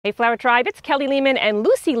Hey Flower Tribe, it's Kelly Lehman and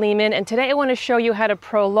Lucy Lehman, and today I want to show you how to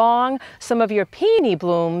prolong some of your peony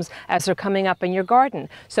blooms as they're coming up in your garden.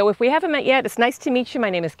 So if we haven't met yet, it's nice to meet you. My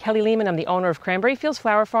name is Kelly Lehman. I'm the owner of Cranberry Fields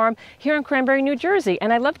Flower Farm here in Cranberry, New Jersey,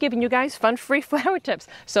 and I love giving you guys fun, free flower tips.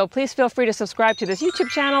 So please feel free to subscribe to this YouTube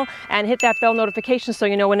channel and hit that bell notification so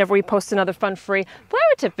you know whenever we post another fun, free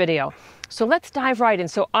flower tip video. So let's dive right in.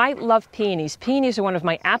 So I love peonies. Peonies are one of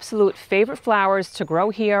my absolute favorite flowers to grow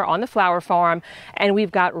here on the flower farm, and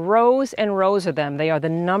we've got rows and rows of them. They are the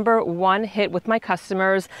 #1 hit with my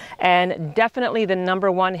customers, and definitely the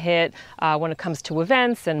 #1 hit when it comes to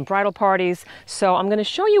events and bridal parties. So I'm going to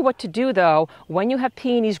show you what to do though when you have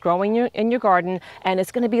peonies growing in your garden, and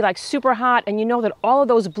it's going to be like super hot, and you know that all of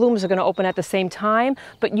those blooms are going to open at the same time,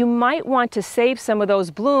 but you might want to save some of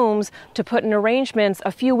those blooms to put in arrangements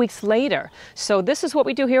a few weeks later. So this is what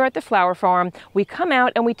we do here at the flower farm. We come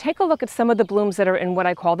out and we take a look at some of the blooms that are in what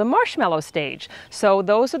I call the marshmallow stage. So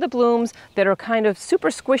those are the blooms that are kind of super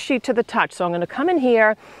squishy to the touch. So I'm going to come in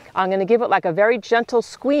here, I'm going to give it like a very gentle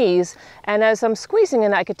squeeze, and as I'm squeezing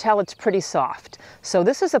it, I could tell it's pretty soft. So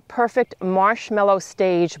this is a perfect marshmallow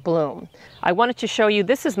stage bloom. I wanted to show you,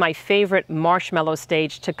 this is my favorite marshmallow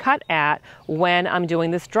stage to cut at when I'm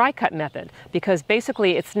doing this dry cut method, because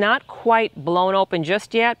basically it's not quite blown open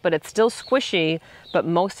just yet, but it's still squishy, but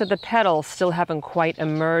most of the petals still haven't quite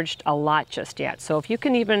emerged a lot just yet. So if you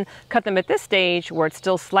can even cut them at this stage where it's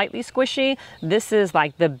still slightly squishy, this is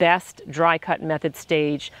like the best dry cut method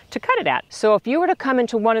stage to cut it at. So if you were to come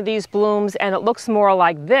into one of these blooms and it looks more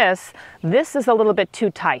like this is a little bit too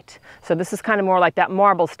tight. So this is kind of more like that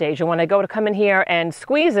marble stage. And when I go to come in here and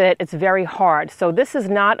squeeze it, it's very hard. So this is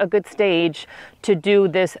not a good stage to do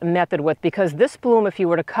this method with, because this bloom, if you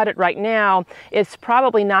were to cut it right now, it's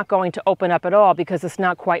probably not going to open up at all because it's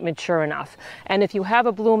not quite mature enough. And if you have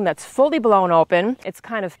a bloom that's fully blown open, it's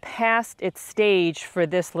kind of past its stage for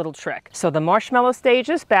this little trick. So the marshmallow stage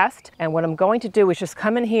is best. And what I'm going to do is just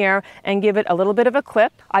come in here and give it a little bit of a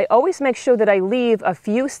clip. I always make sure that I leave a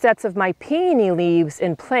few sets of my peony leaves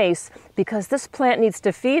in place, because this plant needs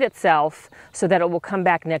to feed itself so that it will come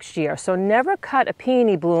back next year. So never cut a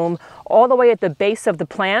peony bloom all the way at the base of the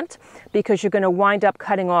plant, because you're going to wind up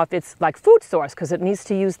cutting off its like food source, because it needs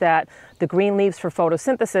to use the green leaves for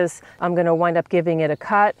photosynthesis. I'm going to wind up giving it a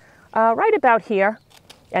cut right about here.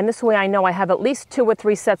 And this way I know I have at least 2 or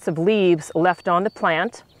 3 sets of leaves left on the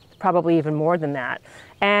plant, probably even more than that.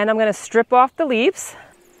 And I'm going to strip off the leaves.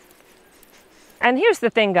 And here's the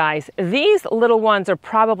thing, guys, these little ones are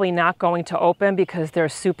probably not going to open because they're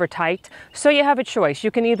super tight. So you have a choice. You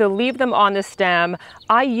can either leave them on the stem.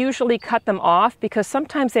 I usually cut them off because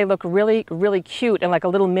sometimes they look really, really cute in like a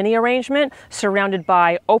little mini arrangement surrounded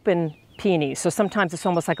by open peonies. So sometimes it's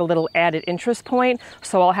almost like a little added interest point.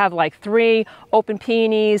 So I'll have like 3 open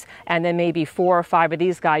peonies and then maybe 4 or 5 of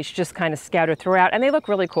these guys just kind of scattered throughout, and they look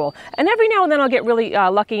really cool. And every now and then I'll get really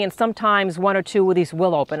lucky, and sometimes 1 or 2 of these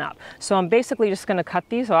will open up. So I'm basically just going to cut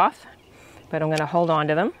these off, but I'm going to hold on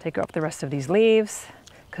to them. Take off the rest of these leaves,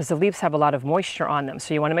 because the leaves have a lot of moisture on them.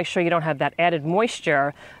 So you want to make sure you don't have that added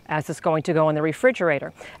moisture as it's going to go in the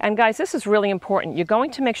refrigerator. And guys, this is really important. You're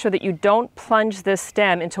going to make sure that you don't plunge this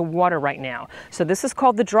stem into water right now. So this is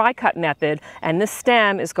called the dry cut method, and this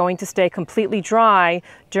stem is going to stay completely dry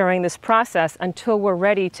during this process until we're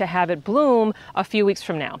ready to have it bloom a few weeks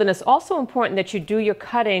from now. And it's also important that you do your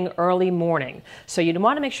cutting early morning. So you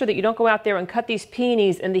want to make sure that you don't go out there and cut these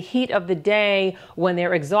peonies in the heat of the day when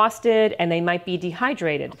they're exhausted and they might be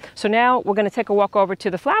dehydrated. So now we're going to take a walk over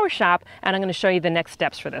to the flower shop, and I'm going to show you the next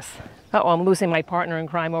steps for this. Uh-oh, I'm losing my partner in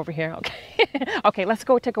crime over here. Okay, okay, let's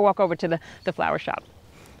go take a walk over to the flower shop.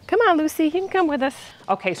 Come on, Lucy, you can come with us.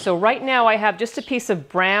 Okay, so right now I have just a piece of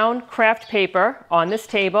brown craft paper on this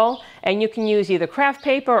table, and you can use either craft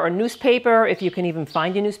paper or newspaper, if you can even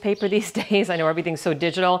find a newspaper these days. I know everything's so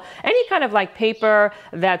digital. Any kind of like paper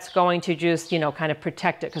that's going to just, you know, kind of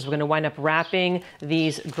protect it, because we're going to wind up wrapping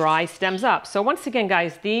these dry stems up. So once again,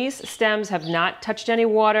 guys, these stems have not touched any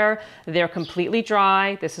water. They're completely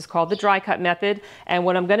dry. This is called the dry cut method. And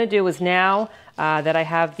what I'm going to do is now that I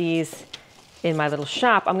have these in my little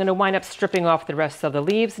shop, I'm going to wind up stripping off the rest of the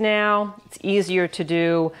leaves now. It's easier to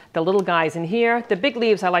do the little guys in here. The big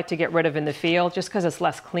leaves I like to get rid of in the field just because it's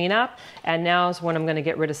less cleanup. And now is when I'm going to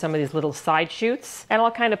get rid of some of these little side shoots. And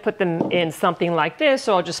I'll kind of put them in something like this,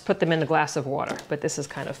 or I'll just put them in a glass of water. But this is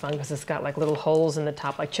kind of fun because it's got like little holes in the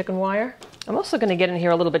top like chicken wire. I'm also going to get in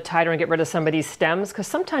here a little bit tighter and get rid of some of these stems, because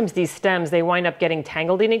sometimes these stems, they wind up getting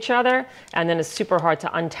tangled in each other, and then it's super hard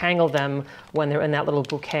to untangle them when they're in that little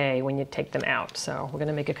bouquet when you take them out. So we're going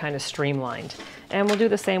to make it kind of streamlined. And we'll do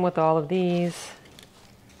the same with all of these.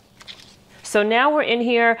 So now we're in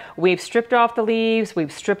here, we've stripped off the leaves,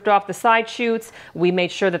 we've stripped off the side shoots, we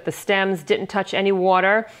made sure that the stems didn't touch any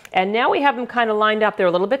water, and now we have them kind of lined up. They're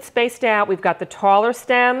a little bit spaced out. We've got the taller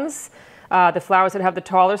stems, the flowers that have the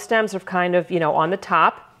taller stems are kind of, on the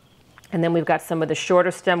top. And then we've got some of the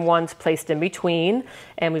shorter stem ones placed in between,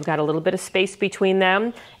 and we've got a little bit of space between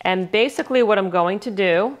them. And basically what I'm going to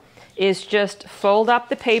do is just fold up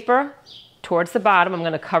the paper towards the bottom. I'm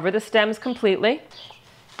going to cover the stems completely.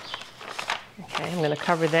 Okay, I'm going to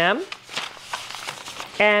cover them.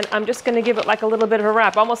 And I'm just going to give it like a little bit of a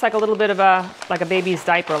wrap, almost like a little bit of like a baby's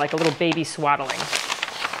diaper, like a little baby swaddling.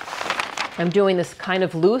 I'm doing this kind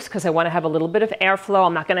of loose because I want to have a little bit of airflow.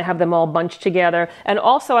 I'm not going to have them all bunched together. And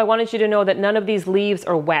also I wanted you to know that none of these leaves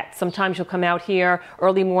are wet. Sometimes you'll come out here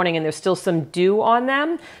early morning and there's still some dew on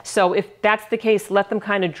them. So if that's the case, let them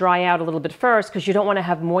kind of dry out a little bit first, because you don't want to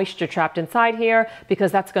have moisture trapped inside here,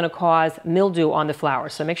 because that's going to cause mildew on the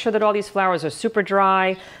flowers. So make sure that all these flowers are super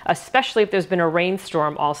dry, especially if there's been a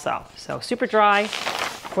rainstorm also. So super dry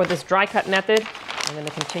for this dry cut method. I'm going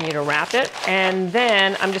to continue to wrap it, and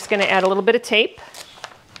then I'm just going to add a little bit of tape.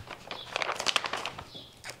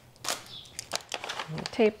 A little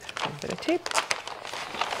bit of tape.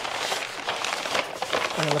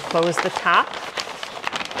 I'm going to close the top.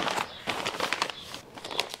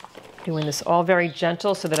 Doing this all very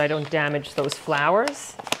gentle so that I don't damage those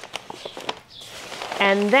flowers.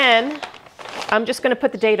 And then I'm just going to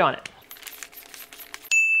put the date on it.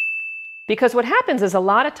 Because what happens is a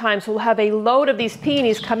lot of times we'll have a load of these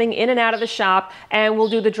peonies coming in and out of the shop, and we'll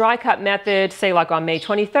do the dry cut method, say like on May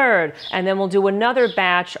 23rd, and then we'll do another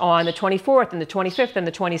batch on the 24th and the 25th and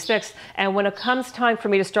the 26th. And when it comes time for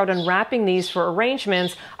me to start unwrapping these for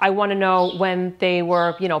arrangements, I want to know when they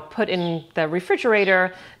were, put in the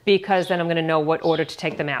refrigerator, because then I'm going to know what order to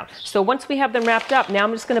take them out. So once we have them wrapped up, now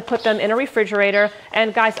I'm just going to put them in a refrigerator.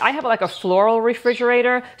 And guys, I have like a floral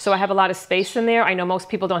refrigerator, so I have a lot of space in there. I know most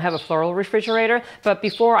people don't have a floral refrigerator, but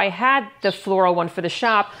before I had the floral one for the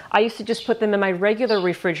shop, I used to just put them in my regular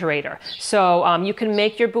refrigerator. So you can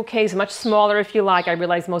make your bouquets much smaller if you like. I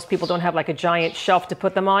realize most people don't have like a giant shelf to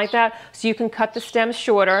put them on like that. So you can cut the stems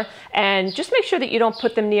shorter, and just make sure that you don't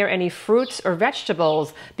put them near any fruits or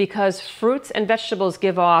vegetables, because fruits and vegetables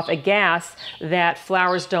give off a gas that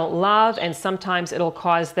flowers don't love, and sometimes it'll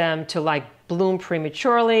cause them to like bloom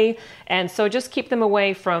prematurely. And so just keep them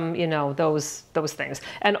away from, those things.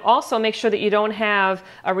 And also make sure that you don't have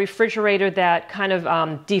a refrigerator that kind of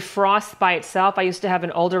defrosts by itself. I used to have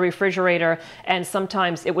an older refrigerator, and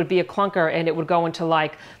sometimes it would be a clunker and it would go into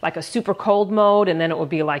like a super cold mode, and then it would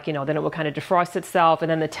be like, then it would kind of defrost itself,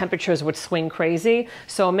 and then the temperatures would swing crazy.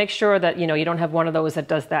 So make sure that, you don't have one of those that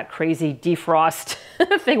does that crazy defrost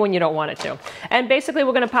thing when you don't want it to. And basically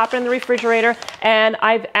we're going to pop it in the refrigerator, and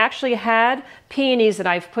I've actually had peonies that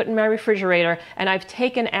I've put in my refrigerator and I've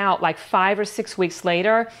taken out like 5 or 6 weeks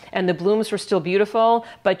later, and the blooms were still beautiful.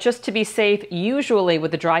 But just to be safe, usually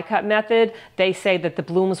with the dry cut method, they say that the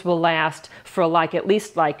blooms will last for like at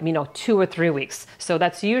least 2 or 3 weeks. So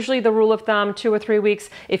that's usually the rule of thumb, 2 or 3 weeks.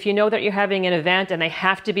 If you know that you're having an event and they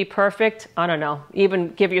have to be perfect, I don't know,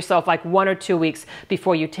 even give yourself like 1 or 2 weeks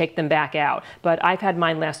before you take them back out. But I've had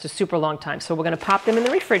mine last a super long time. So we're going to pop them in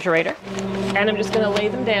the refrigerator, and I'm just going to lay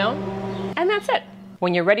them down. And that's it.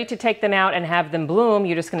 When you're ready to take them out and have them bloom,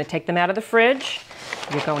 you're just going to take them out of the fridge.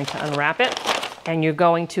 You're going to unwrap it, and you're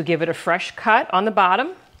going to give it a fresh cut on the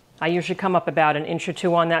bottom. I usually come up about 1 or 2 inches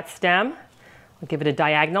on that stem. I'll give it a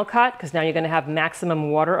diagonal cut, because now you're going to have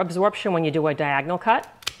maximum water absorption when you do a diagonal cut.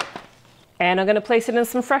 And I'm going to place it in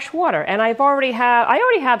some fresh water. And I already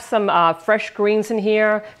have some fresh greens in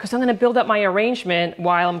here, because I'm going to build up my arrangement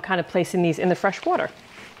while I'm kind of placing these in the fresh water.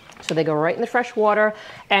 So they go right in the fresh water,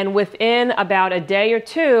 and within about a day or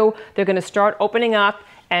 2, they're going to start opening up,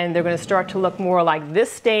 and they're going to start to look more like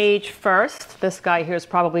this stage first. This guy here is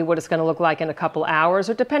probably what it's going to look like in a couple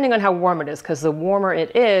hours, or depending on how warm it is, because the warmer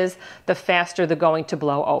it is, the faster they're going to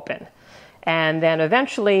blow open. And then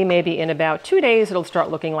eventually, maybe in about 2 days, it'll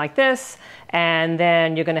start looking like this, and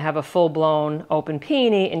then you're going to have a full-blown open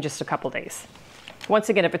peony in just a couple days. Once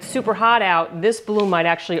again, if it's super hot out, this bloom might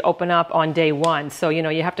actually open up on day 1. So,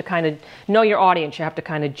 you have to kind of know your audience. You have to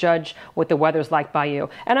kind of judge what the weather's like by you.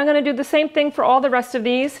 And I'm going to do the same thing for all the rest of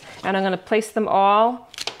these. And I'm going to place them all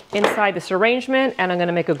inside this arrangement, and I'm going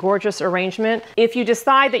to make a gorgeous arrangement. If you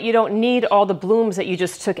decide that you don't need all the blooms that you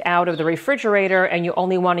just took out of the refrigerator and you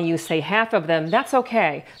only want to use, say, half of them, that's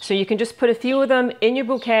okay. So you can just put a few of them in your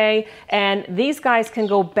bouquet, and these guys can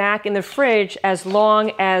go back in the fridge as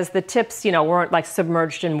long as the tips, you know, weren't like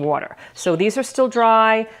submerged in water. So these are still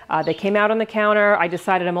dry. They came out on the counter. I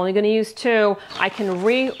decided I'm only going to use 2. I can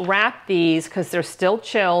re-wrap these because they're still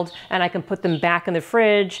chilled, and I can put them back in the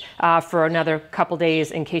fridge for another couple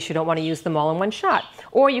days in case you don't want to use them all in one shot.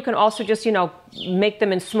 Or you can also just, you know, make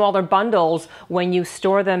them in smaller bundles when you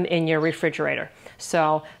store them in your refrigerator.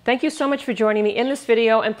 So thank you so much for joining me in this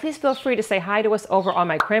video, and please feel free to say hi to us over on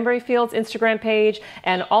my Cranberry Fields Instagram page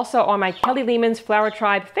and also on my Kelly Lehman's Flower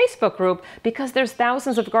Tribe Facebook group, because there's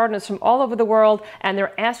thousands of gardeners from all over the world and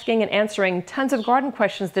they're asking and answering tons of garden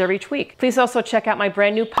questions there each week. Please also check out my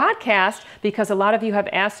brand new podcast, because a lot of you have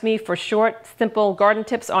asked me for short, simple garden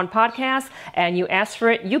tips on podcasts, and you asked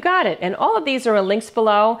for it, you got it. And all of these are in links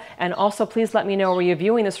below. And also please let me know where you're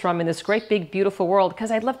viewing this from in this great big beautiful world,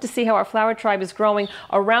 because I'd love to see how our flower tribe is growing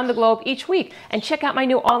around the globe each week. And check out my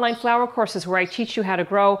new online flower courses where I teach you how to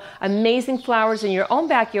grow amazing flowers in your own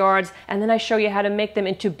backyards, and then I show you how to make them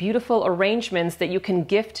into beautiful arrangements that you can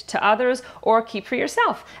gift to others or keep for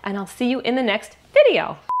yourself. And I'll see you in the next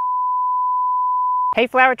video. Hey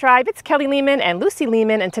Flower Tribe, it's Kelly Lehman and Lucy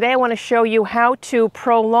Lehman, and today I want to show you how to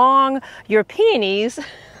prolong your peonies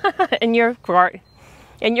in your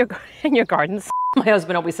gardens. My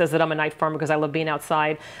husband always says that I'm a night farmer because I love being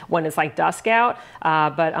outside when it's like dusk out,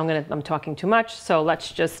 but I'm talking too much, so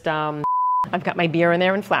let's just, I've got my beer in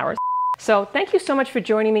there and flowers. So thank you so much for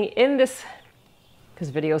joining me in this, because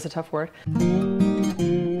video is a tough word.